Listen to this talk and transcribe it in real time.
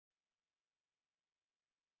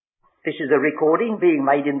This is a recording being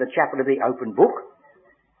made in the chapel of the Open Book,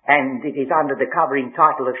 and it is under the covering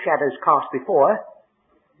title of Shadows Cast Before.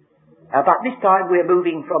 But this time we're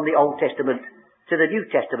moving from the Old Testament to the New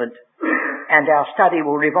Testament, and our study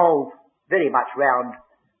will revolve very much round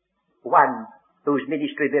one whose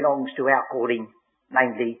ministry belongs to our calling,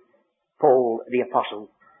 namely Paul the Apostle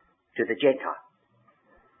to the Gentile.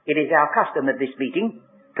 It is our custom at this meeting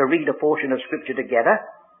to read a portion of Scripture together,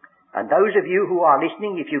 and those of you who are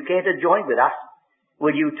listening, if you care to join with us,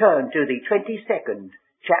 will you turn to the 22nd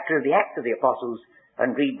chapter of the Acts of the Apostles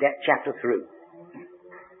and read that chapter through.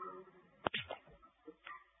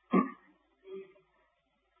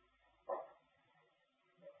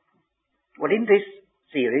 Well, in this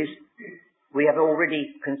series, we have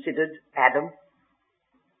already considered Adam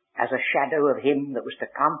as a shadow of him that was to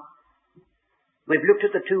come. We've looked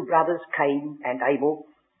at the two brothers, Cain and Abel,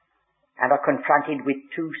 and are confronted with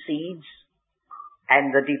two seeds,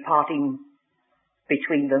 and the departing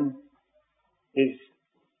between them is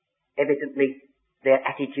evidently their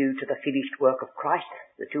attitude to the finished work of Christ,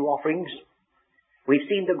 the two offerings. We've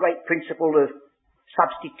seen the great principle of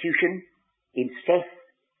substitution in Seth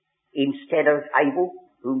instead of Abel,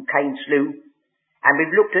 whom Cain slew, and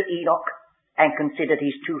we've looked at Enoch and considered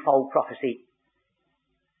his twofold prophecy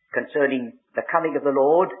concerning the coming of the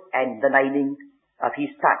Lord and the naming of his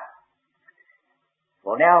son.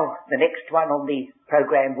 Well, now the next one on the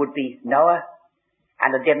program would be Noah,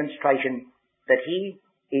 and a demonstration that he,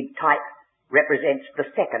 in type, represents the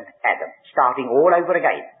second Adam, starting all over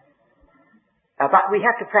again. But we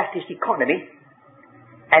have to practice economy,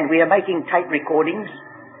 and we are making tape recordings.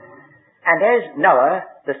 And as Noah,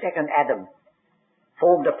 the second Adam,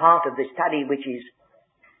 formed a part of the study which is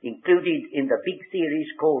included in the big series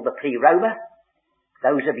called the Pleroma,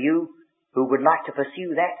 those of you who would like to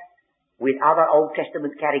pursue that with other Old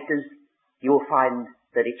Testament characters, you'll find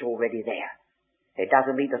that it's already there. It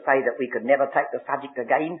doesn't mean to say that we could never take the subject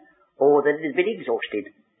again or that it has been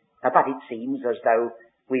exhausted, but it seems as though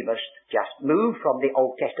we must just move from the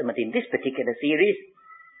Old Testament in this particular series,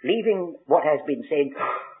 leaving what has been said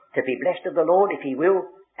to be blessed of the Lord, if he will,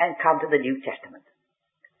 and come to the New Testament.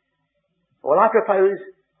 Well, I propose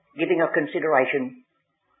giving a consideration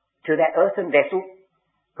to that earthen vessel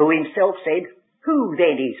who himself said, "Who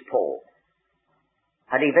then is Paul?"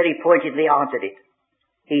 And he very pointedly answered it.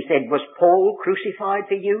 He said, "Was Paul crucified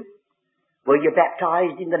for you? Were you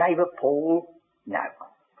baptized in the name of Paul?" No.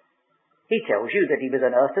 He tells you that he was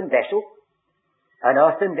an earthen vessel,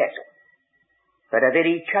 but a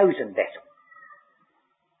very chosen vessel.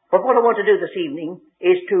 But what I want to do this evening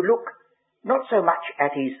is to look not so much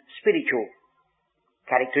at his spiritual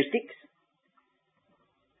characteristics,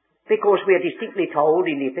 because we are distinctly told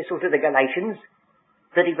in the Epistle to the Galatians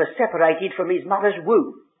that he was separated from his mother's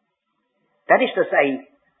womb. That is to say,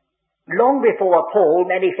 long before Paul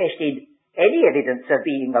manifested any evidence of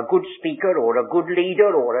being a good speaker or a good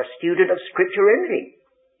leader or a student of Scripture or anything,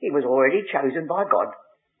 he was already chosen by God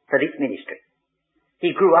for this ministry.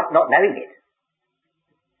 He grew up not knowing it.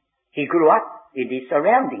 He grew up in his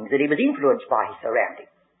surroundings, and he was influenced by his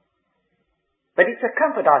surroundings. But it's a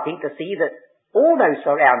comfort, I think, to see that all those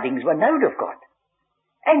surroundings were known of God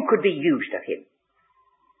and could be used of him.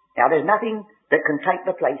 Now, there's nothing that can take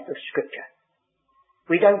the place of Scripture.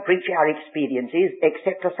 We don't preach our experiences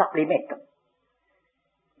except to supplement them.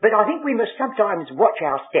 But I think we must sometimes watch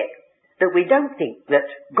our step, that we don't think that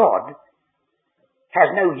God has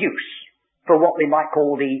no use for what we might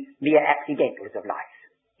call the mere accidentals of life.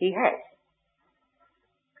 He has.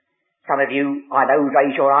 Some of you, I know,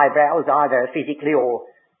 raise your eyebrows either physically or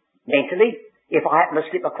mentally if I happen to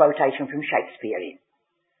slip a quotation from Shakespeare in.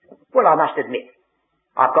 Well, I must admit,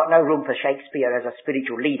 I've got no room for Shakespeare as a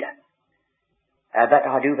spiritual leader, but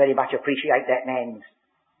I do very much appreciate that man's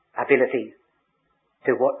ability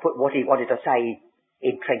to put what he wanted to say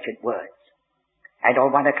in trenchant words. And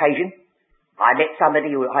on one occasion, I met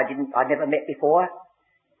somebody who I'd never met before.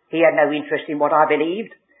 He had no interest in what I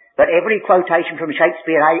believed, but every quotation from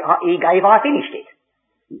Shakespeare he gave, I finished it.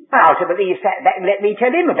 And ultimately he sat back and let me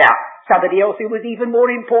tell him about somebody else who was even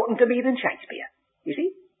more important to me than Shakespeare. You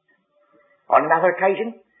see? On another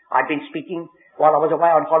occasion, I'd been speaking while I was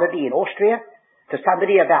away on holiday in Austria to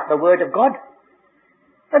somebody about the Word of God.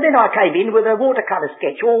 And then I came in with a watercolour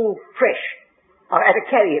sketch, all fresh. I had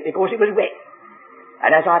to carry it because it was wet.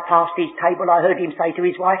 And as I passed his table, I heard him say to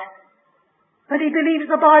his wife, "But he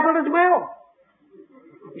believes the Bible as well."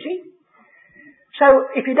 You see?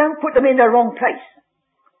 So if you don't put them in the wrong place,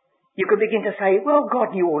 you can begin to say, well,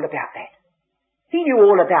 God knew all about that. He knew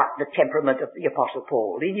all about the temperament of the Apostle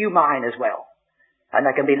Paul. He knew mine as well. And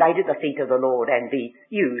they can be laid at the feet of the Lord and be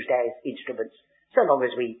used as instruments so long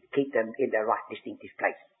as we keep them in their right distinctive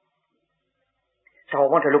place. So I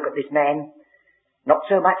want to look at this man, not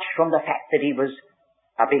so much from the fact that he was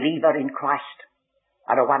a believer in Christ,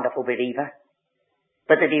 and a wonderful believer,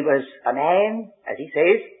 but that he was a man, as he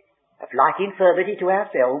says, of like infirmity to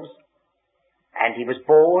ourselves, and he was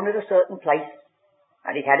born at a certain place,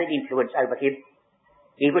 and it had an influence over him.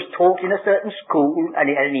 He was taught in a certain school, and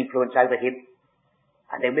it had an influence over him.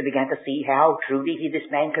 And then we began to see how truly this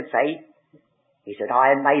man could say, he said,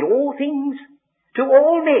 I am made all things to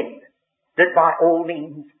all men, that by all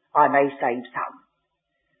means I may save some.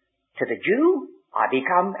 To the Jew, I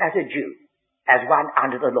become as a Jew, as one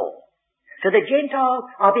under the law. To the Gentile,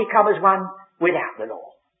 I become as one without the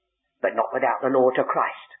law, but not without the law to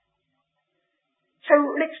Christ. So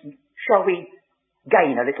shall we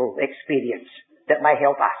gain a little experience that may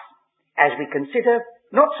help us as we consider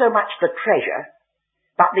not so much the treasure,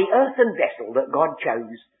 but the earthen vessel that God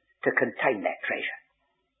chose to contain that treasure.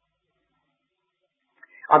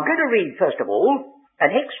 I'm going to read, first of all,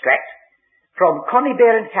 an extract from Connie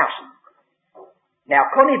Berenhausen. Now,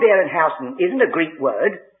 Connie Berenhausen isn't a Greek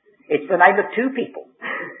word. It's the name of two people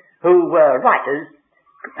who were writers,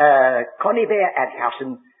 Connie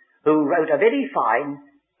Berenhausen, who wrote a very fine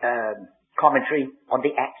commentary on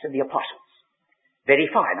the Acts of the Apostles. Very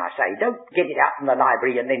fine, I say. Don't get it out from the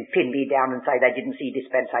library and then pin me down and say they didn't see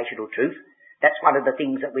dispensational truth. That's one of the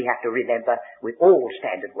things that we have to remember with all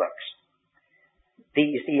standard works.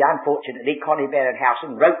 You see, unfortunately, Connie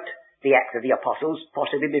Berenhausen wrote the Acts of the Apostles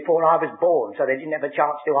possibly before I was born, so they didn't have a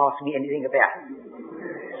chance to ask me anything about it.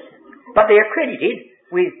 But they are credited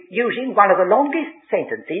with using one of the longest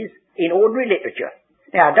sentences in ordinary literature.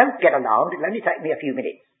 Now, don't get alarmed, it'll only take me a few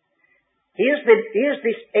minutes. Here's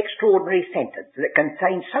this extraordinary sentence that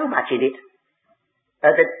contains so much in it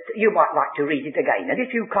that you might like to read it again. And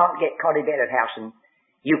if you can't get Connie Berenhausen,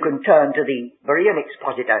 you can turn to the Berean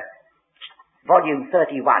Expositor, volume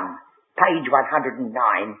 31, page 109,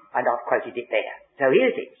 and I've quoted it there. So here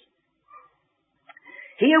it is.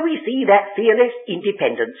 Here we see that fearless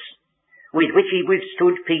independence with which he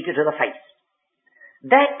withstood Peter to the face.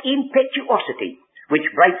 That impetuosity which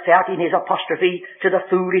breaks out in his apostrophe to the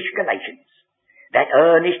foolish Galatians. That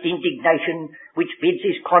earnest indignation which bids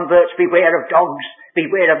his converts beware of dogs,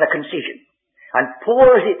 beware of the concision, and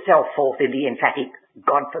pours itself forth in the emphatic,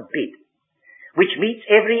 God forbid, which meets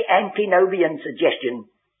every antinomian suggestion,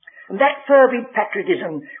 and that fervid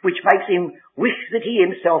patriotism which makes him wish that he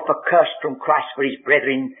himself were cursed from Christ for his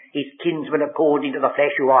brethren, his kinsmen according to the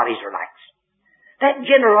flesh who are Israelites. That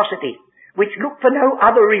generosity which looked for no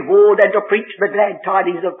other reward than to preach the glad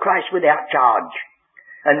tidings of Christ without charge,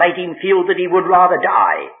 and made him feel that he would rather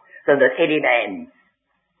die than that any man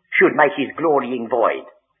should make his glorying void.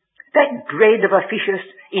 That dread of officious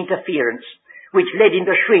interference which led him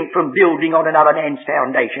to shrink from building on another man's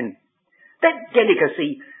foundation. That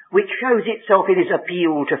delicacy which shows itself in his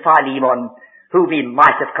appeal to Philemon, whom he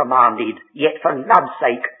might have commanded, yet for love's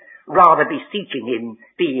sake rather beseeching him,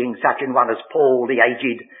 being such an one as Paul the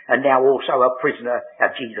aged, and now also a prisoner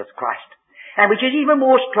of Jesus Christ. And which is even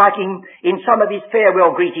more striking in some of his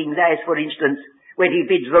farewell greetings, as, for instance, when he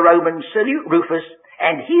bids the Romans salute Rufus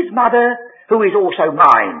and his mother, who is also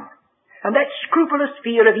mine. And that scrupulous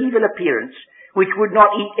fear of evil appearance, which would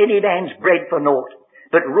not eat any man's bread for naught,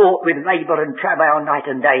 but wrought with labour and travail night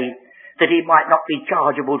and day, that he might not be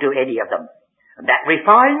chargeable to any of them. And that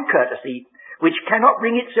refined courtesy, which cannot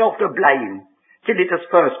bring itself to blame till it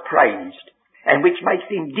is first praised, and which makes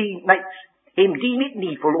him deem it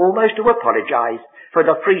needful almost to apologize for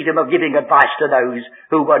the freedom of giving advice to those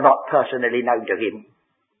who were not personally known to him.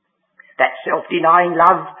 That self-denying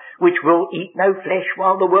love which will eat no flesh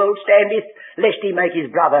while the world standeth, lest he make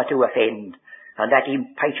his brother to offend, and that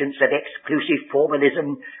impatience of exclusive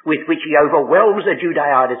formalism with which he overwhelms the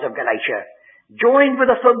Judaizers of Galatia, joined with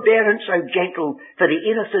a forbearance so gentle for the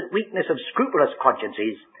innocent weakness of scrupulous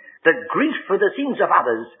consciences, that grief for the sins of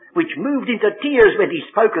others, which moved into tears when he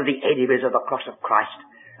spoke of the enemies of the cross of Christ,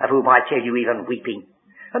 of whom I tell you even weeping,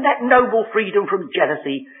 and that noble freedom from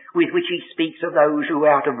jealousy with which he speaks of those who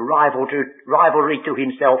out of rivalry to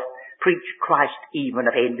himself preach Christ even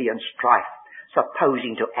of envy and strife,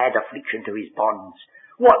 supposing to add affliction to his bonds.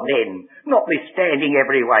 What then, notwithstanding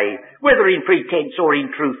every way, whether in pretence or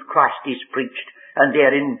in truth, Christ is preached, and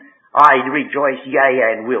therein I rejoice,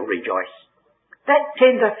 yea, and will rejoice. That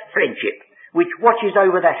tender friendship which watches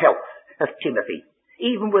over the health of Timothy,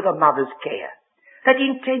 even with a mother's care. That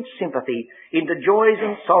intense sympathy in the joys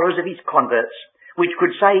and sorrows of his converts, which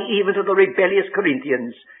could say even to the rebellious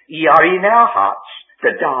Corinthians, ye are in our hearts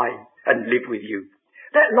to die and live with you.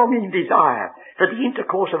 That longing desire for the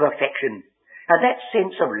intercourse of affection, and that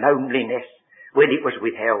sense of loneliness when it was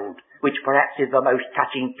withheld, which perhaps is the most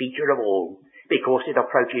touching feature of all, because it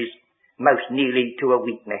approaches most nearly to a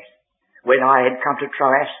weakness. When I had come to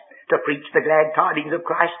Troas to preach the glad tidings of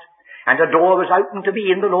Christ, and a door was opened to me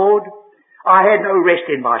in the Lord, I had no rest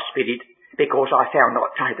in my spirit, because I found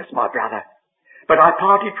not Titus my brother. But I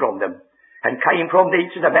parted from them, and came from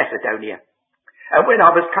thence to Macedonia. And when I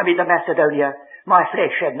was come into Macedonia, my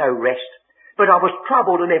flesh had no rest, but I was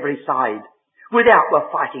troubled on every side. Without were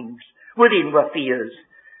fightings, within were fears.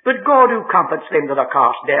 But God, who comforts them that are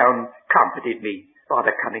cast down, comforted me by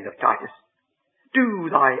the coming of Titus. Do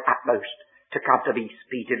thy utmost to come to me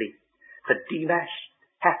speedily, for Demas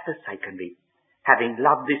hath forsaken me, having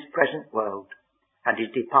loved this present world, and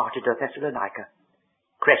is departed to Thessalonica.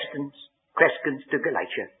 Crescens to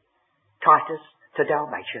Galatia, Titus to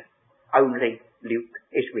Dalmatia. Only Luke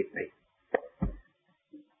is with me.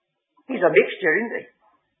 He's a mixture, isn't he?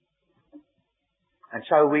 And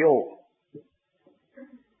so we all.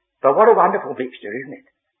 But what a wonderful mixture, isn't it?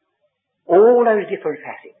 All those different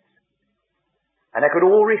facets. And they could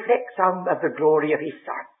all reflect some of the glory of his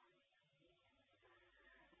Son.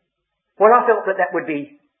 Well, I felt that would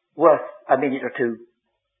be worth a minute or two.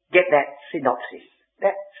 Get that synopsis,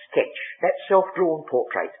 that sketch, that self-drawn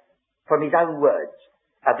portrait from his own words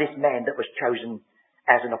of this man that was chosen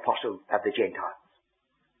as an apostle of the Gentiles.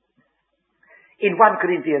 In 1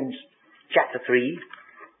 Corinthians chapter 3,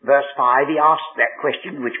 verse 5, he asked that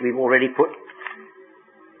question which we've already put.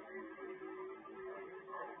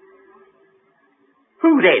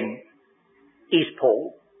 Who then is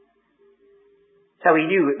Paul? So he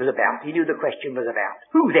knew it was about, he knew the question was about.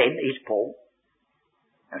 Who then is Paul?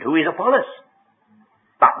 And who is Apollos?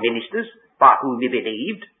 But ministers by whom he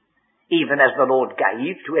believed, even as the Lord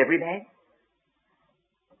gave to every man.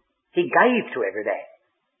 He gave to every man.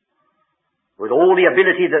 With all the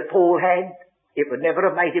ability that Paul had, it would never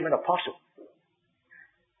have made him an apostle.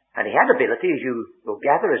 And he had ability, as you will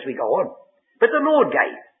gather as we go on. But the Lord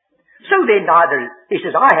gave. So then he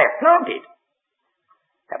says, I have planted.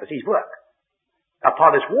 That was his work.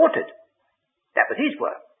 Apollos watered. That was his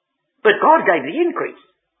work. But God gave the increase.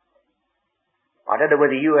 I don't know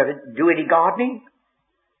whether you ever do any gardening.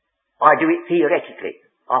 I do it theoretically.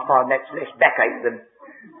 I find that's less backache than...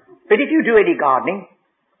 But if you do any gardening,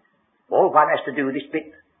 well, one has to do this bit,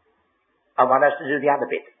 and one has to do the other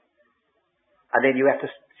bit. And then you have to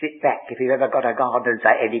sit back, if you've ever got a garden, and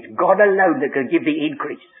say, and it's God alone that can give the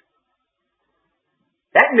increase.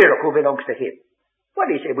 That miracle belongs to him.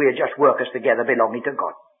 Well, he said, we are just workers together belonging to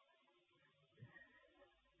God.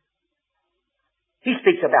 He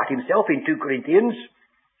speaks about himself in 2 Corinthians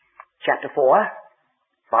chapter 4,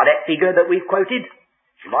 by that figure that we've quoted.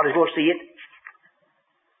 You might as well see it.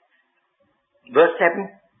 Verse 7,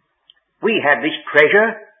 we have this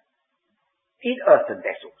treasure in earthen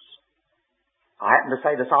vessels. I happened to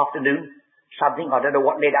say this afternoon something, I don't know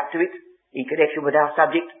what led up to it, in connection with our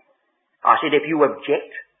subject. I said, if you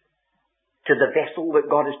object to the vessel that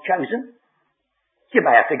God has chosen, you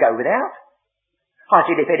may have to go without. I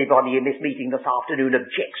said, if anybody in this meeting this afternoon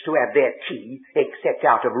objects to have their tea, except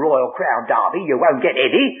out of Royal Crown Derby, you won't get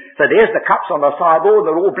any, for there's the cups on the sideboard,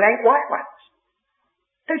 they're all blank white ones.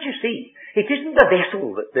 Don't you see? It isn't the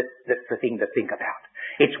vessel that's the thing to think about.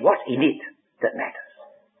 It's what's in it that matters.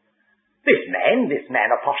 This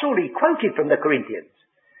man apostle, he quoted from the Corinthians.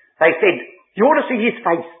 They said, you ought to see his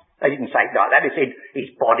face. They didn't say it like that. They said,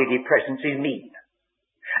 his bodily presence is mean.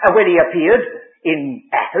 And when he appeared in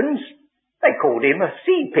Athens, they called him a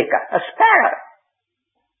seed picker, a sparrow,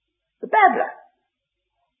 a babbler.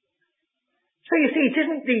 So you see, it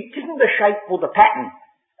isn't the shape or the pattern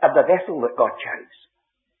of the vessel that God chose.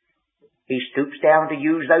 He stoops down to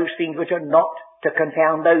use those things which are not to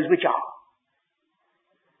confound those which are.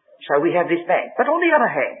 So we have this man. But on the other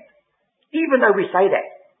hand, even though we say that,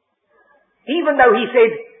 even though he said,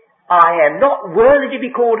 I am not worthy to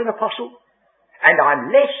be called an apostle, and I'm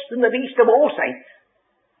less than the least of all saints,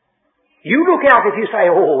 you look out if you say,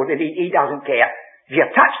 oh, that he doesn't care. If you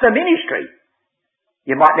touch the ministry,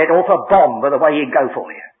 you might let off a bomb with the way he'd go for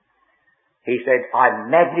you. He said, I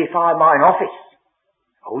magnify mine office.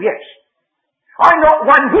 Oh, yes. I'm not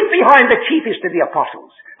one whit behind the chiefest of the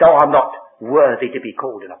apostles, though I'm not worthy to be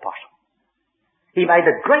called an apostle. He made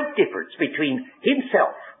a great difference between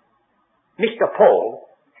himself, Mr. Paul,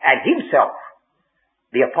 and himself,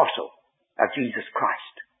 the apostle of Jesus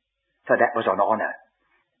Christ. For that was an honor.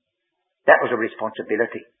 That was a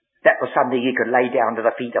responsibility. That was something he could lay down to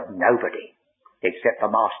the feet of nobody except the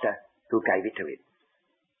master who gave it to him.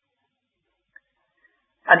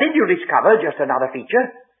 And then you'll discover just another feature.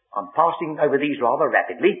 I'm passing over these rather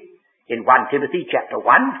rapidly. In 1 Timothy chapter 1,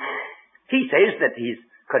 he says that his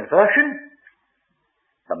conversion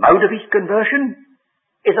The mode of his conversion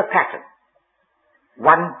is a pattern. 1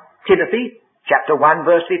 Timothy chapter 1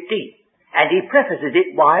 verse 15. And he prefaces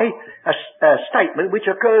it by a statement which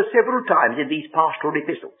occurs several times in these pastoral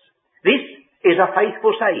epistles. This is a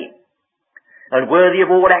faithful saying and worthy of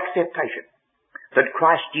all acceptation, that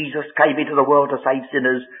Christ Jesus came into the world to save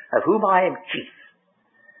sinners, of whom I am chief.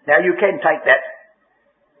 Now you can take that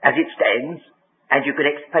as it stands, and you can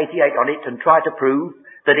expatiate on it and try to prove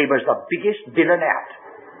that he was the biggest villain out.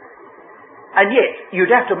 And yet,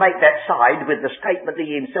 you'd have to make that side with the statement that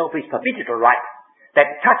he himself is permitted to write,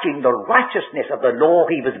 that touching the righteousness of the law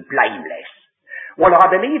he was blameless. Well,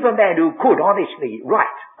 I believe a man who could honestly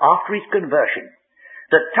write after his conversion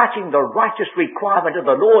that touching the righteous requirement of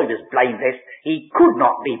the law he was blameless, he could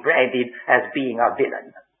not be branded as being a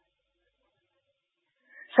villain.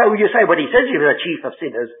 So you say, well, he says he was a chief of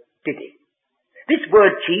sinners, did he? This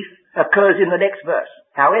word chief occurs in the next verse.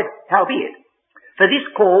 Howbeit, for this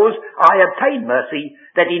cause I obtained mercy,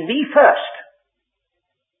 that in me first.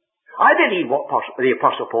 I believe what the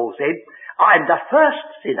Apostle Paul said, I am the first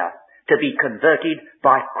sinner to be converted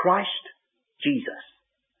by Christ Jesus.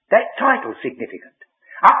 That title's significant.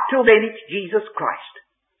 Up till then it's Jesus Christ.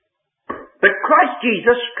 But Christ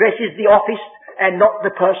Jesus stresses the office and not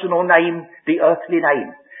the personal name, the earthly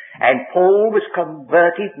name. And Paul was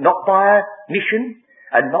converted not by a mission,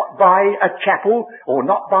 and not by a chapel, or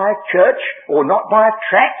not by a church, or not by a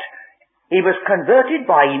tract. He was converted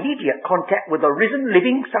by immediate contact with the risen,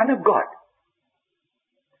 living Son of God.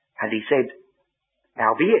 And he said,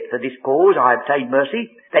 howbeit, for this cause I obtained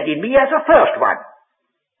mercy, that in me as a first one,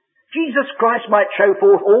 Jesus Christ might show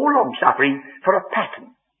forth all long-suffering for a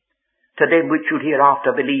pattern to them which should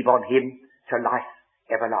hereafter believe on him to life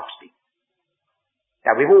everlasting.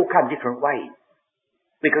 Now, we've all come different ways.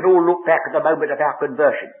 We can all look back at the moment of our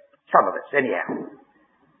conversion. Some of us, anyhow.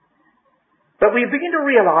 But we begin to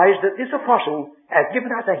realize that this apostle has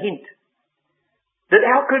given us a hint that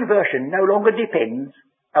our conversion no longer depends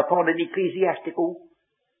upon an ecclesiastical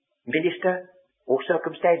minister or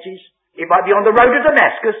circumstances. It might be on the road to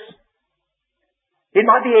Damascus. It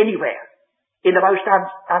might be anywhere in the most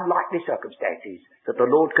unlikely circumstances that the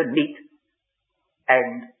Lord could meet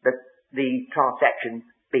and that the transaction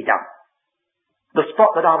be done. The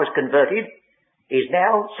spot that I was converted is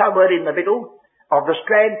now somewhere in the middle of the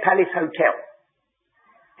Strand Palace Hotel.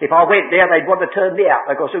 If I went there, they'd want to turn me out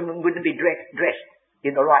because I wouldn't be dressed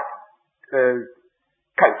in the right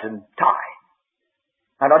coat and tie.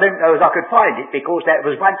 And I don't know as I could find it because that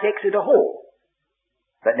was once Exeter Hall.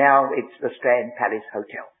 But now it's the Strand Palace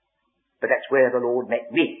Hotel. But that's where the Lord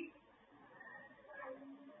met me.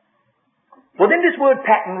 Well, then this word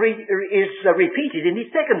pattern is repeated in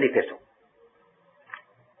his second epistle.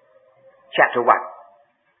 Chapter 1.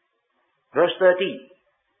 Verse 13.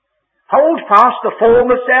 Hold fast the form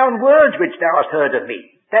of sound words which thou hast heard of me.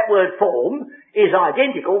 That word form is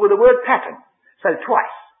identical with the word pattern. So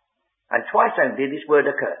twice. And twice only this word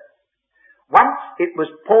occurs. Once it was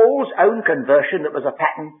Paul's own conversion that was a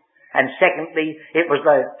pattern, and secondly, it was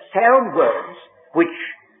the sound words which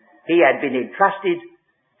he had been entrusted,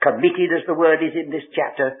 committed as the word is in this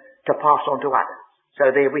chapter, to pass on to others.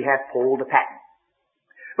 So there we have Paul the pattern.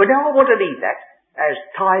 But now I want to leave that, as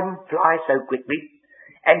time flies so quickly,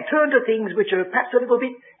 and turn to things which are perhaps a little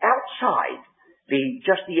bit outside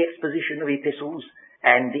just the exposition of epistles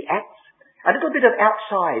and the Acts, a little bit of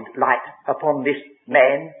outside light upon this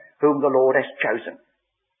man whom the Lord has chosen.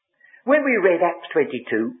 When we read Acts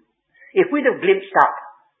 22, if we'd have glimpsed up,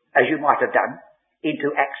 as you might have done,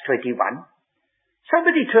 into Acts 21,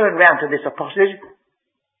 somebody turned round to this apostle and said,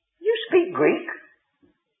 you speak Greek?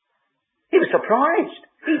 He was surprised.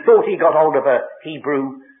 He thought he got hold of a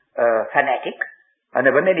Hebrew fanatic, and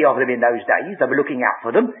there were many of them in those days. They were looking out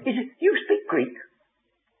for them. He said, you speak Greek?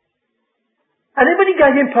 And then when he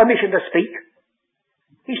gave him permission to speak,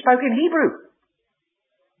 he spoke in Hebrew.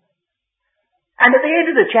 And at the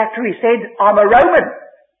end of the chapter he said, I'm a Roman.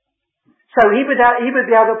 So he would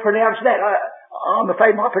be able to pronounce that. I'm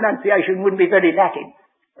afraid my pronunciation wouldn't be very Latin.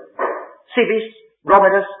 Civis,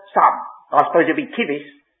 Romanus, sum. I suppose it'd be Civis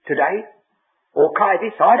today. Or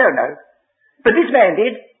Civis, I don't know. But this man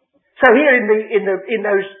did. So here in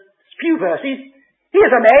those few verses,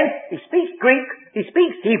 here's a man, he speaks Greek, he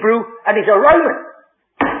speaks Hebrew, and he's a Roman.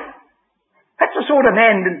 That's the sort of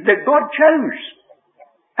man that God chose.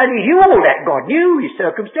 And he knew all that. God knew his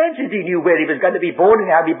circumstances. He knew where he was going to be born and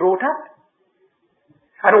how to be brought up.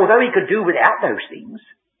 And although he could do without those things,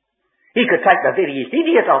 he could take the veriest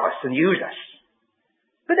idiot of us and use us.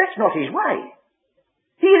 But that's not his way.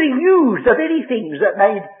 Here he used the very things that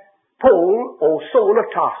made Paul or Saul of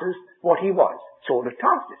Tarsus what he was, Saul of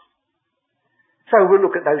Tarsus. So we'll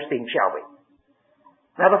look at those things, shall we?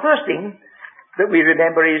 Now the first thing that we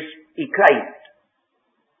remember is he claimed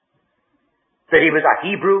that he was a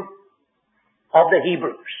Hebrew of the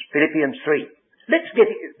Hebrews, Philippians 3. Let's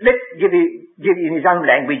give you in his own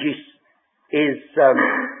language his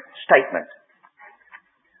statement.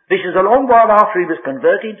 This is a long while after he was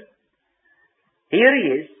converted. Here he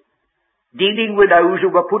is, dealing with those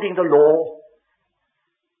who were putting the law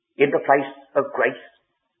in the place of grace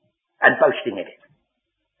and boasting in it.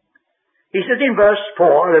 He says in verse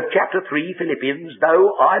 4 of chapter 3, Philippians,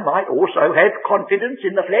 though I might also have confidence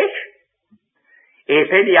in the flesh, if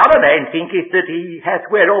any other man thinketh that he hath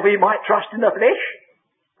whereof he might trust in the flesh,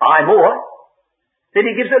 I more. Then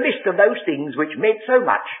he gives a list of those things which meant so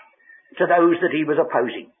much to those that he was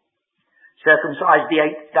opposing. Circumcised the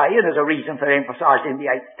 8th day, and as a reason for emphasizing the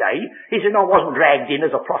 8th day, he said, I wasn't dragged in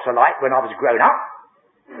as a proselyte when I was grown up.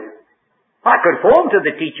 I conformed to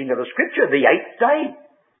the teaching of the Scripture, the 8th day,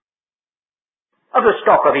 of the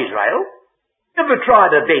stock of Israel, of the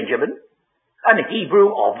tribe of Benjamin, an Hebrew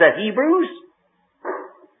of the Hebrews.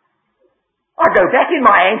 I go back in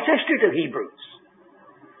my ancestry to Hebrews.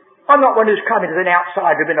 I'm not one who's come in as an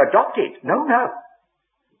outsider and been adopted. No, no.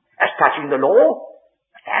 As touching the law,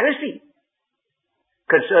 a Pharisee.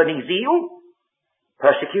 Concerning zeal,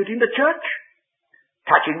 persecuting the church.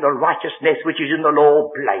 Touching the righteousness which is in the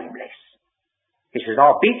law, blameless. He says,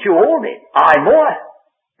 I'll beat you all then. I more.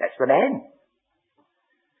 That's the man.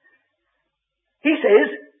 He says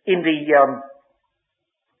in the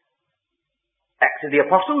Acts of the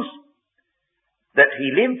Apostles that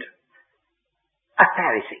he lived a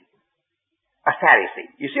Pharisee. A Pharisee.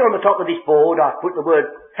 You see on the top of this board I've put the word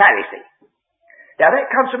Pharisee. Now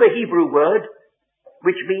that comes from a Hebrew word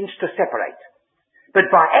which means to separate. But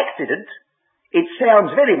by accident it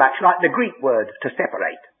sounds very much like the Greek word to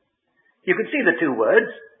separate. You can see the two words.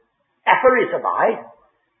 Aphorismai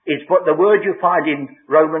is what the word you find in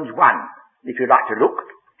Romans 1, if you'd like to look.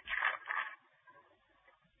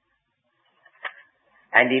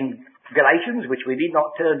 And in Galatians, which we did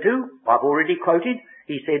not turn to, I've already quoted,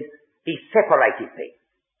 he said, he separated me.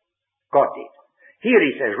 God did. Here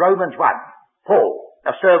he says, Romans 1, Paul,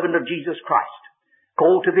 a servant of Jesus Christ,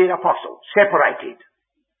 called to be an apostle, separated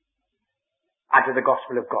unto the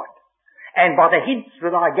gospel of God. And by the hints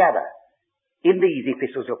that I gather in these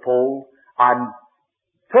epistles of Paul, I'm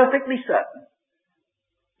perfectly certain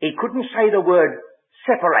he couldn't say the word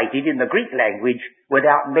separated in the Greek language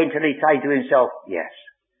without mentally saying to himself, yes,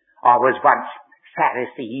 I was once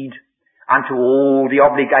Phariseed unto all the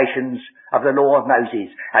obligations of the law of Moses,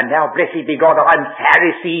 and now blessed be God, I'm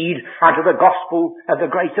Phariseed unto the gospel of the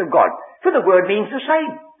grace of God. For the word means the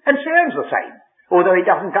same, and sounds the same, although it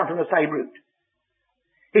doesn't come from the same root.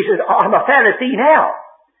 He says, I'm a Pharisee now,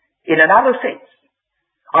 in another sense.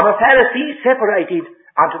 I'm a Pharisee separated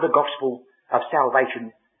unto the gospel of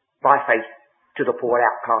salvation by faith to the poor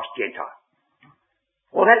outcast Gentile.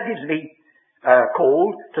 Well, that gives me a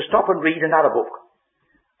call to stop and read another book.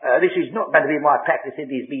 This is not going to be my practice in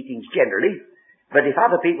these meetings generally, but if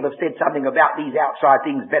other people have said something about these outside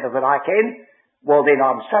things better than I can, well then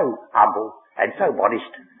I'm so humble and so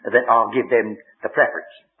modest that I'll give them the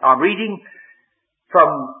preference. I'm reading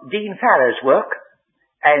from Dean Farrow's work,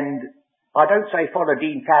 and I don't say follow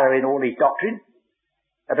Dean Farrow in all his doctrine,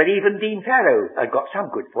 but even Dean Farrow had got some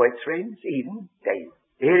good points, friends, even.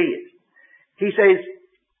 Here he is. He says,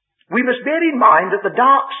 we must bear in mind that the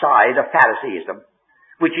dark side of Phariseeism,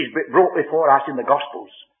 which is brought before us in the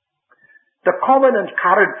Gospels, the common and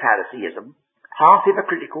current Phariseeism, half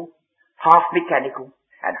hypocritical, half mechanical,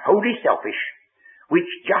 and wholly selfish, which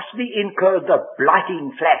justly incurred the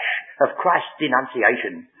blighting flash of Christ's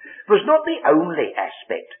denunciation, was not the only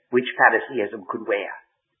aspect which Phariseeism could wear.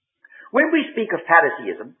 When we speak of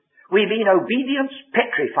Phariseeism, we mean obedience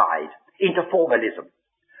petrified into formalism,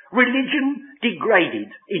 religion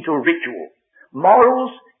degraded into ritual,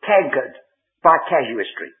 morals cankered by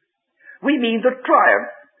casuistry. We mean the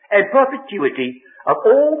triumph and perpetuity of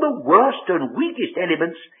all the worst and weakest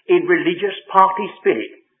elements in religious party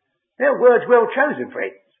spirit. They're words well chosen,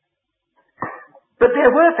 friends. But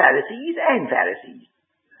there were Pharisees and Pharisees.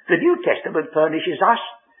 The New Testament furnishes us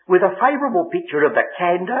with a favourable picture of the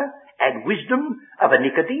candour and wisdom of a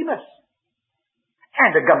Nicodemus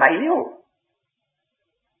and a Gamaliel.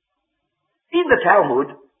 In the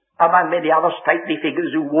Talmud, among many other stately figures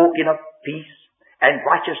who walk in a peace and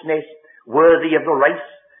righteousness worthy of the race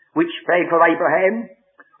which sprang from Abraham,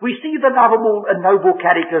 we see the lovable and noble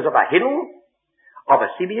characters of a Hillel, of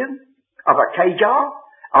a Simeon, of a Cajar,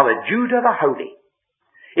 of a Judah the Holy.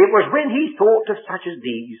 It was when he thought of such as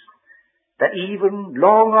these that even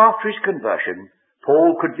long after his conversion,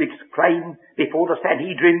 Paul could exclaim before the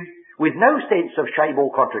Sanhedrin with no sense of shame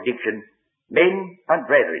or contradiction, "Men and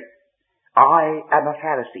brethren, I am a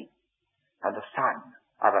Pharisee and the son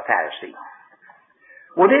of a Pharisee."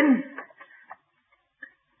 Well then,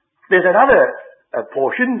 there's another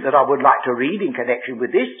portion that I would like to read in connection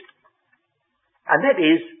with this, and that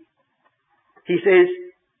is, he says,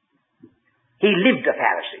 he lived a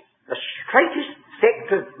Pharisee. The straightest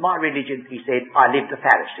sect of my religion, he said, I lived a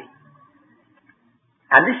Pharisee.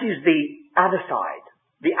 And this is the other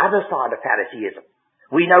side of Phariseeism.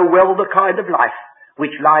 We know well the kind of life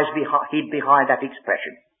which lies hid behind that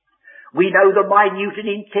expression. We know the minute and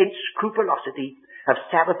intense scrupulosity of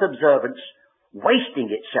Sabbath observance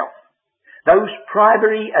wasting itself. Those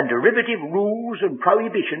primary and derivative rules and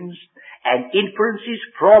prohibitions and inferences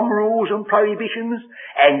from rules and prohibitions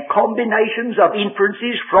and combinations of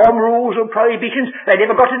inferences from rules and prohibitions, they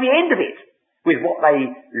never got to the end of it with what they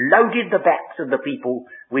loaded the backs of the people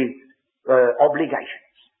with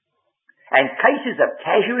obligations. And cases of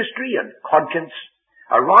casuistry and conscience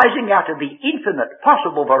arising out of the infinite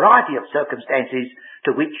possible variety of circumstances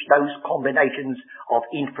to which those combinations of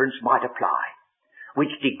inference might apply,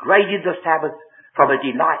 which degraded the Sabbath from a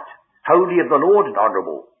delight wholly of the Lord and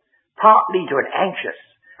honourable, partly to an anxious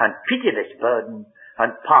and pitiless burden,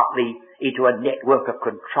 and partly into a network of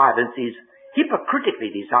contrivances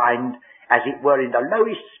hypocritically designed, as it were in the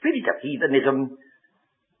lowest spirit of heathenism,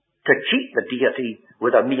 to cheat the deity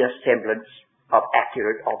with a mere semblance of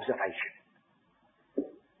accurate observation.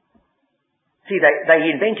 See, they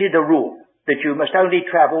invented a rule that you must only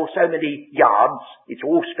travel so many yards, it's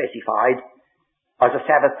all specified, as a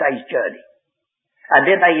Sabbath day's journey. And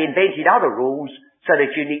then they invented other rules so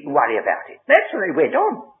that you needn't worry about it. That's what they went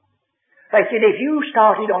on. They said if you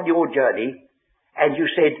started on your journey and you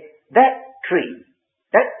said, that tree,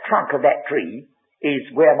 that trunk of that tree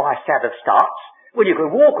is where my Sabbath starts, well, you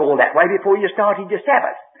could walk all that way before you started your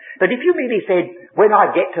Sabbath. But if you merely said, when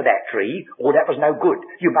I get to that tree, oh, that was no good,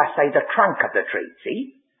 you must say the trunk of the tree,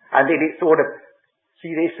 see? And then it sort of,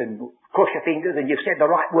 see this, and cross your fingers and you've said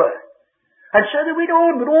the right word. And so they went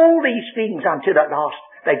on with all these things until at last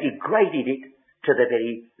they degraded it to the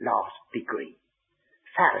very last degree.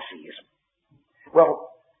 Phariseeism.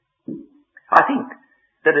 Well, I think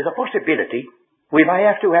that there's a possibility we may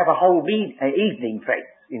have to have a whole evening,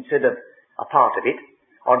 friends, instead of a part of it,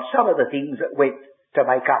 on some of the things that went to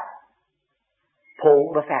make up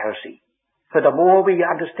Paul the Pharisee. For the more we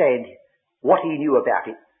understand what he knew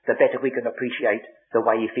about it, the better we can appreciate the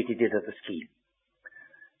way he fitted into the scheme.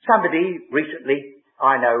 Somebody recently,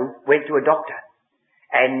 I know, went to a doctor,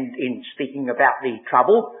 and in speaking about the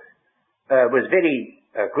trouble, was very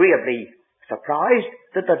agreeably surprised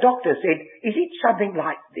that the doctor said, "Is it something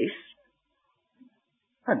like this?"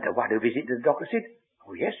 And the one who visited the doctor said,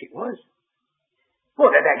 "Oh yes, it was." Well,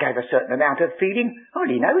 that gave a certain amount of feeling. Oh,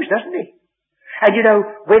 he knows, doesn't he? And you know,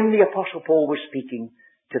 when the Apostle Paul was speaking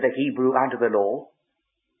to the Hebrew under the law,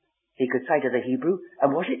 he could say to the Hebrew,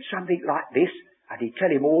 "And was it something like this?" And he'd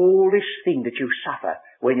tell him all this thing that you suffer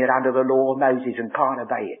when you're under the law of Moses and can't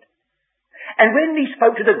obey it. And when he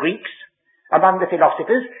spoke to the Greeks, among the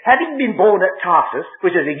philosophers, having been born at Tarsus,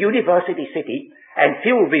 which is a university city, and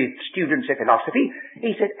filled with students of philosophy,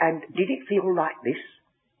 he said, "And did it feel like this?"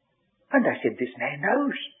 And they said, "This man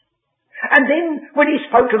knows." And then when he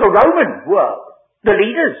spoke to the Roman world, the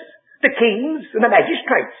leaders, the kings and the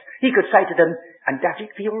magistrates, he could say to them, "And does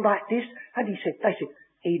it feel like this?" And they said,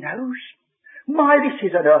 "He knows. My, this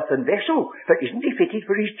is an earthen vessel, but isn't he fitted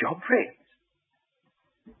for his job, friends?"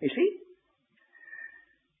 You see?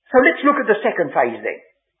 So let's look at the second phase then.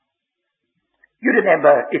 You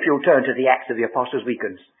remember, if you'll turn to the Acts of the Apostles, we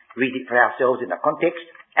can read it for ourselves in the context.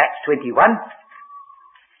 Acts 21.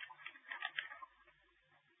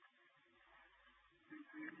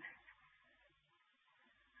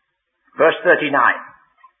 Verse 39.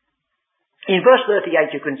 In verse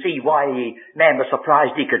 38 you can see why the man was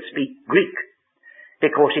surprised he could speak Greek.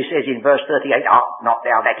 Because he says in verse 38, "Art not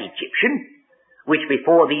thou that Egyptian, which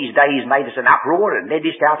before these days made us an uproar and led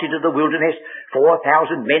us out into the wilderness,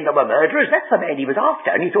 4,000 men that were murderers?" That's the man he was after,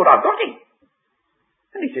 and he thought, "I've got him."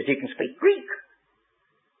 And he says he can speak Greek.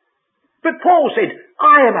 But Paul said,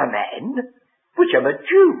 "I am a man which am a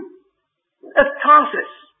Jew, of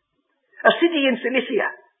Tarsus, a city in Cilicia,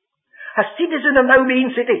 a citizen of no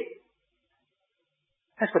mean city."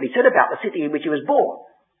 That's what he said about the city in which he was born.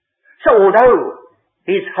 So although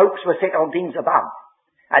his hopes were set on things above,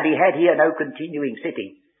 and he had here no continuing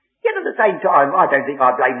city, yet at the same time, I don't think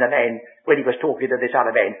I blame the man when he was talking to this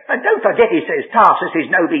other man. And don't forget, he says Tarsus is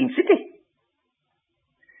no mean city.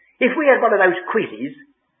 If we had one of those quizzes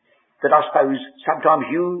that I suppose sometimes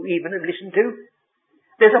you even have listened to,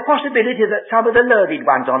 there's a possibility that some of the learned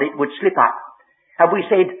ones on it would slip up. And we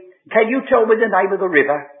said, can you tell me the name of the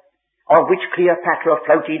river on which Cleopatra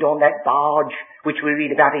floated on that barge, which we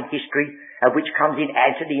read about in history, and which comes in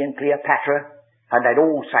Antony and Cleopatra? And they'd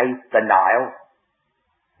all say, the Nile.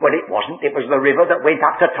 Well, it wasn't. It was the river that went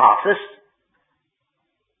up to Tarsus.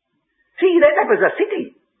 See, that was a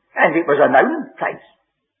city. And it was a known place.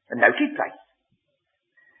 A noted place.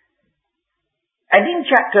 And in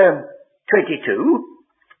chapter 22,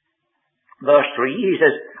 verse 3, he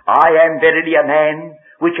says, I am verily a man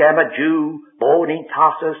which am a Jew, born in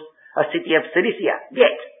Tarsus, a city of Cilicia,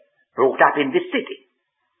 yet brought up in this city,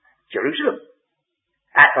 Jerusalem,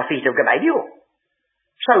 at the feet of Gamaliel.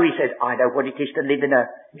 So he says, I know what it is to live in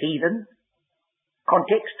a heathen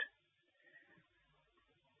context.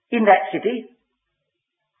 In that city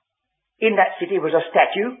was a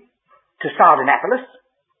statue to Sardanapalus.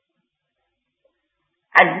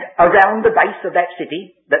 And around the base of that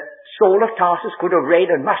city, that Saul of Tarsus could have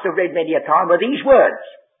read and must have read many a time, were these words: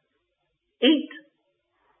 eat,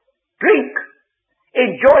 drink,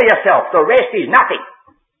 enjoy yourself, the rest is nothing.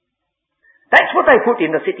 That's what they put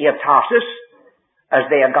in the city of Tarsus as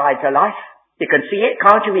their guide to life. You can see it,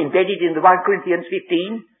 can't you, embedded in the 1 Corinthians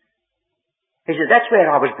 15? He says, that's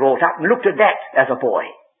where I was brought up and looked at that as a boy.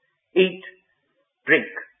 Eat, drink,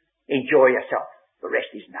 enjoy yourself, the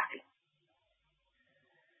rest is nothing.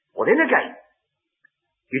 Well, then again,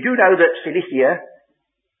 you do know that Cilicia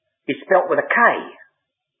is spelt with a K.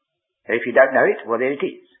 And if you don't know it, well, there it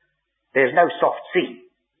is. There's no soft C.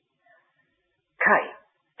 K.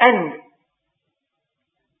 And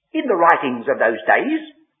in the writings of those days,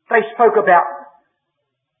 they spoke about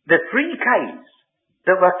the 3 Ks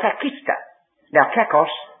that were kakista. Now,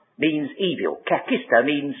 kakos means evil. Kakista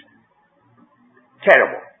means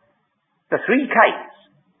terrible. The 3 Ks.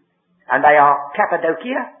 And they are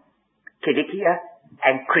Cappadocia, Cilicia,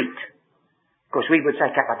 and Crete. Of course, we would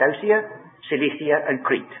say Cappadocia, Cilicia, and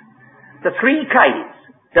Crete. The 3 Ks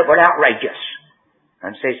that were outrageous.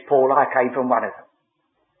 And says Paul, I came from one of them.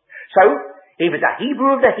 So, he was a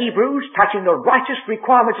Hebrew of the Hebrews, touching the righteous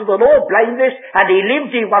requirements of the law, blameless, and he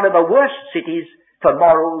lived in one of the worst cities for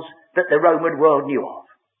morals that the Roman world knew of.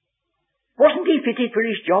 Wasn't he fitted for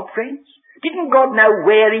his job, friends? Didn't God know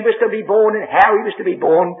where he was to be born and how he was to be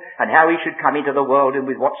born and how he should come into the world and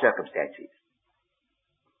with what circumstances?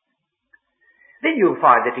 Then you'll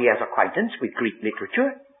find that he has acquaintance with Greek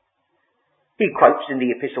literature. He quotes in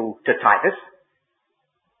the epistle to Titus,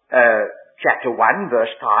 chapter 1, verse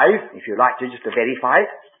 5, if you like to just to verify it,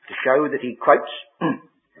 to show that he quotes.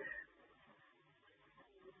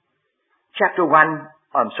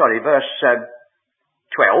 Verse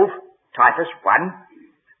 12, Titus 1.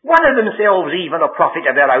 One of themselves, even a prophet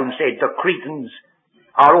of their own, said, the Cretans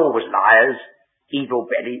are always liars, evil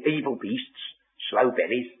beasts, slow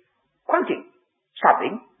bellies, quoting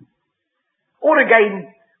something. Or again,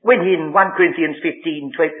 when in 1 Corinthians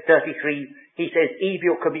 15:33, he says,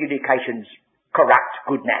 evil communications corrupt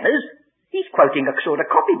good manners, he's quoting a sort of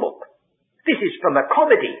copybook. This is from a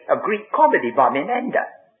comedy, a Greek comedy by Menander.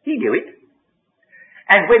 He knew it.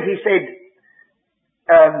 And when he said,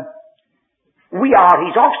 we are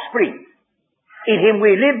his offspring. In him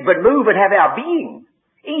we live and move and have our being.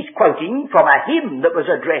 He's quoting from a hymn that was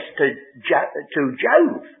addressed to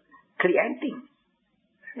Jove, Cleanthes.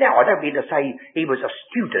 Now, I don't mean to say he was a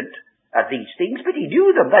student of these things, but he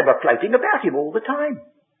knew them. They were floating about him all the time.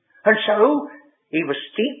 And so, he was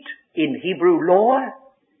steeped in Hebrew law.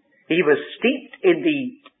 He was steeped in the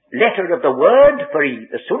letter of the word, for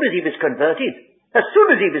as soon as he was converted,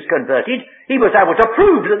 he was able to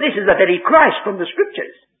prove that this is the very Christ from the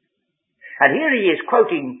Scriptures. And here he is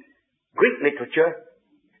quoting Greek literature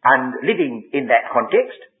and living in that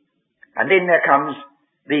context. And then there comes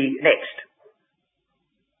the next.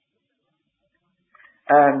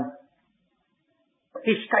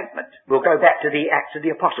 His statement. We'll go back to the Acts of the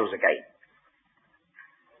Apostles again.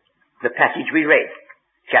 The passage we read,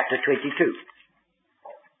 chapter 22.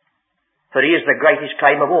 For he is the greatest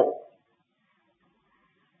claim of all.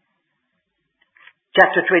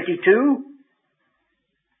 Chapter 22,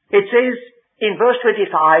 it says in verse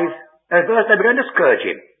 25, they were going to scourge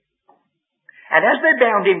him. And as they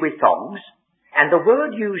bound him with thongs, and the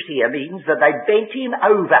word used here means that they bent him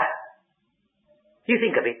over. You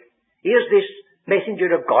think of it. Here's this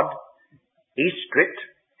messenger of God. He's stripped,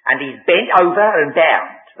 and he's bent over and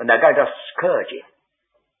bound, and they're going to scourge him.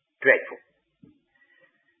 Dreadful.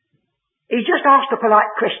 He just asked a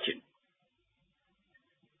polite question.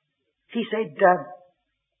 He said,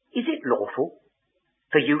 is it lawful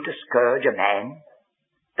for you to scourge a man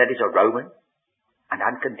that is a Roman and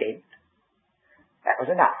uncondemned? That was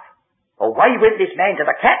enough. Away went this man to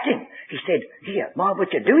the captain. He said, "Here, mind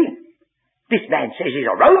what you're doing. This man says he's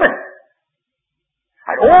a Roman."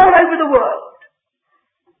 And all over the world,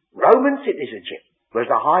 Roman citizenship was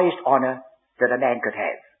the highest honour that a man could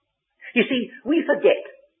have. You see, we forget.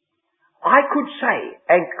 I could say,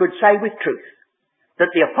 and could say with truth,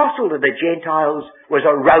 that the apostle of the Gentiles was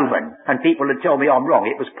a Roman, and people would tell me I'm wrong.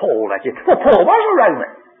 It was Paul. I said, well, Paul was a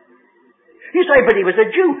Roman. You say, but he was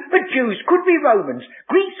a Jew. But Jews could be Romans.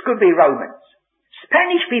 Greeks could be Romans.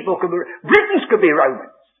 Spanish people could be, Britons could be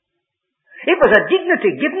Romans. It was a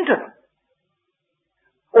dignity given to them.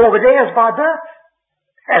 All were theirs by birth.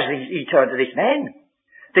 As he turned to this man,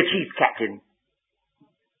 the chief captain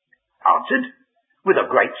answered, "With a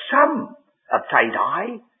great sum obtained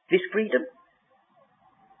I this freedom."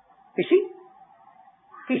 You see,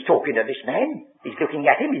 he's talking to this man. He's looking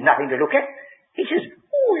at him. He's nothing to look at. He says,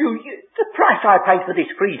 the price I paid for this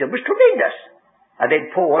freedom was tremendous. And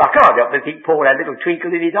then Paul, I can't help but think Paul had a little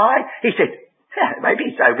twinkle in his eye. He said,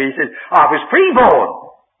 maybe so, but he says, "I was freeborn.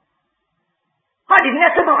 I didn't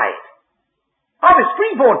have to buy it. I was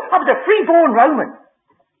freeborn. I was a freeborn Roman."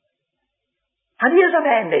 And here's a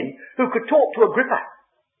man then who could talk to Agrippa,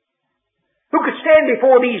 who could stand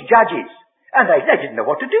before these judges, and they didn't know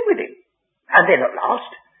what to do with him. And then at last,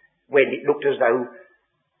 when it looked as though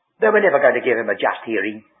they were never going to give him a just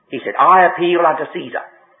hearing, he said, "I appeal unto Caesar."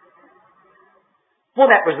 Well,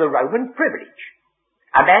 that was the Roman privilege.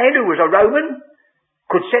 A man who was a Roman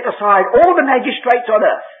could set aside all the magistrates on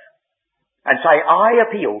earth and say, "I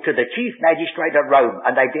appeal to the chief magistrate of Rome,"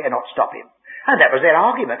 and they dare not stop him. And that was their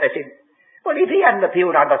argument. They said, well, if he hadn't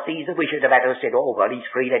appealed under Caesar, we should have had to have said, "Oh, well, he's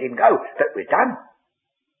free, let him go." But we're done.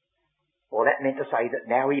 Well, that meant to say that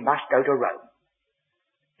now he must go to Rome.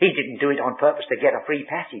 He didn't do it on purpose to get a free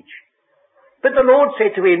passage. But the Lord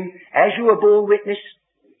said to him, "As you were borne witness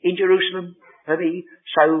in Jerusalem for me,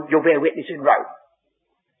 so you'll bear witness in Rome."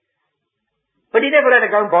 But he never had to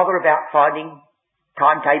go and bother about finding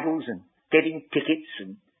timetables and getting tickets,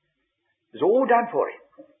 and it was all done for him.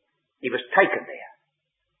 He was taken there.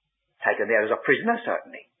 Taken there as a prisoner,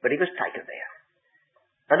 certainly, but he was taken there.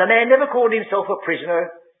 And the man never called himself a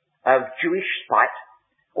prisoner of Jewish spite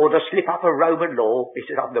or the slip-up of Roman law. He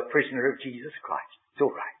said, "I'm the prisoner of Jesus Christ." It's all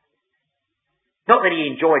right. Not that he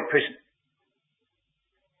enjoyed prison,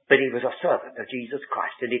 but he was a servant of Jesus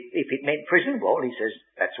Christ. And if it meant prison, well, he says,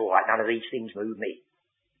 "That's all right, none of these things move me.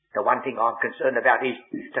 The one thing I'm concerned about is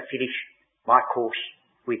to finish my course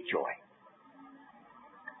with joy."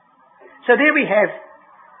 So there we have.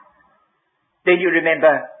 Then you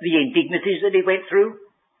remember the indignities that he went through.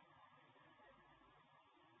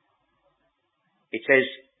 It says,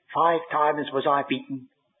 5 times was I beaten.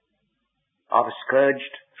 I was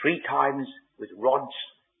scourged 3 times with rods.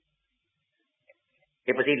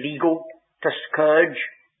 It was illegal to scourge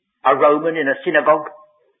a Roman in a synagogue,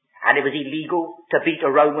 and it was illegal to beat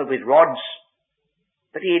a Roman with rods.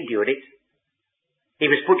 But he endured it. He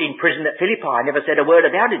was put in prison at Philippi. I never said a word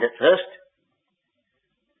about it at first.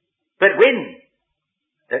 But when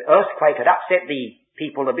the earthquake had upset the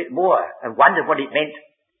people a bit more and wondered what it meant,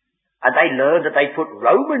 and they learned that they put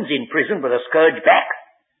Romans in prison with a scourge back,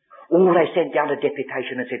 they sent down a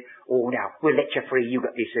deputation and said, "Oh, now, we'll let you free."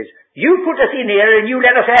 He says, "You put us in here and you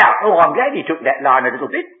let us out." Oh, I'm glad he took that line a little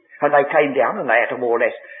bit. And they came down and they had to more or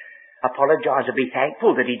less apologise and be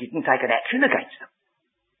thankful that he didn't take an action against them.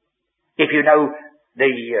 If you know the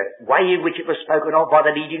way in which it was spoken of by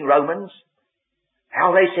the leading Romans,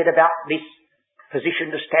 how they said about this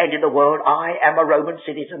position to stand in the world, "I am a Roman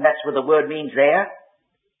citizen," that's what the word means there.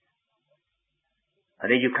 And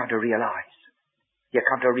then you come to realise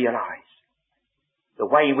the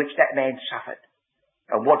way in which that man suffered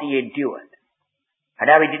and what he endured and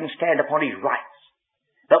how he didn't stand upon his rights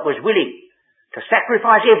but was willing to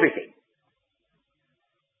sacrifice everything.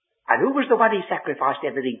 And who was the one he sacrificed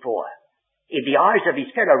everything for? In the eyes of his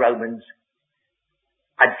fellow Romans,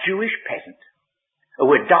 a Jewish peasant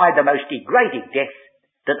who had died the most degrading death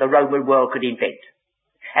that the Roman world could invent.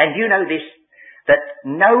 And you know this, that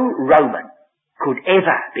no Roman could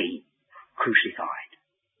ever be crucified.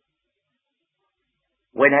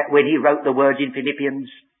 When he wrote the words in Philippians,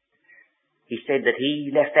 he said that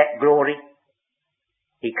he left that glory.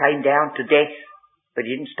 He came down to death, but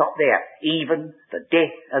he didn't stop there. Even the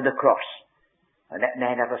death of the cross. And that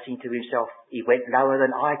man ever seemed to himself, he went lower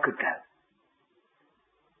than I could go.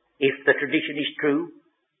 If the tradition is true,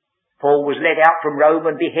 Paul was led out from Rome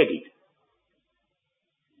and beheaded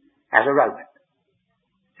as a Roman.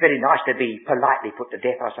 It's very nice to be politely put to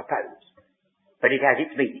death, I suppose, but it has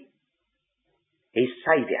its meaning. His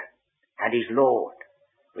Saviour and his Lord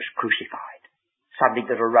was crucified, something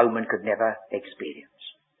that a Roman could never experience.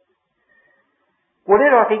 Well,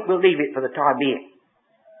 then I think we'll leave it for the time being.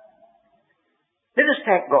 Let us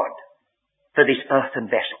thank God for this earthen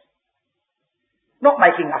vessel. Not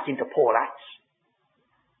making us into Paulites,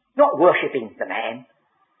 not worshipping the man,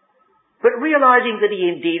 but realizing that he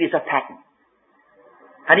indeed is a pattern.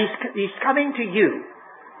 And he's coming to you,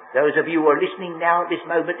 those of you who are listening now at this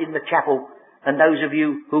moment in the chapel, and those of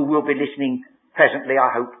you who will be listening presently,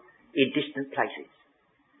 I hope, in distant places.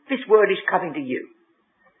 This word is coming to you.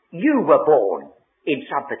 You were born in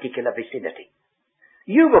some particular vicinity.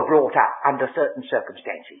 You were brought up under certain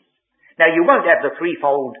circumstances. Now, you won't have the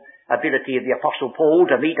threefold ability of the Apostle Paul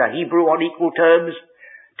to meet a Hebrew on equal terms,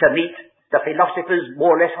 to meet the philosophers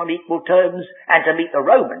more or less on equal terms, and to meet the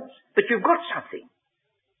Romans. But you've got something.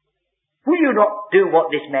 Will you not do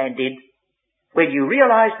what this man did? When you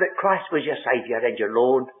realized that Christ was your Saviour and your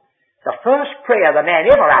Lord, the first prayer the man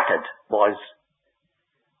ever uttered was,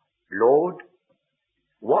 Lord,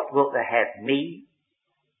 what wilt thou have me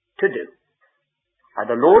to do? And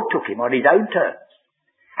the Lord took him on his own terms,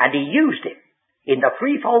 and he used him in the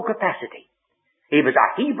threefold capacity. He was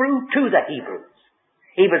a Hebrew to the Hebrews.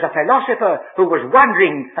 He was a philosopher who was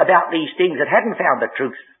wondering about these things and hadn't found the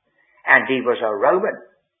truth. And he was a Roman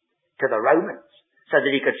to the Romans, so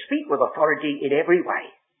that he could speak with authority in every way.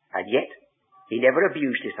 And yet, he never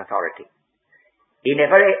abused his authority. He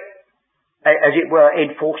never, as it were,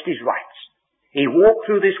 enforced his rights. He walked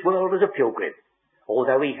through this world as a pilgrim,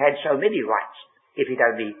 although he had so many rights, if he'd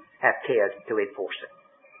only have cared to enforce them.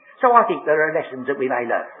 So I think there are lessons that we may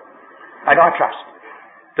learn. And I trust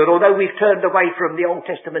that although we've turned away from the Old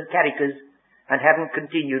Testament characters and haven't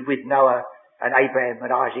continued with Noah and Abraham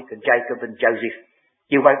and Isaac and Jacob and Joseph,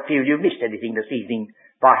 you won't feel you missed anything this evening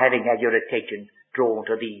by having had your attention drawn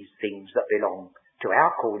to these things that belong to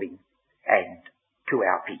our calling and to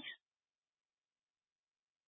our peace.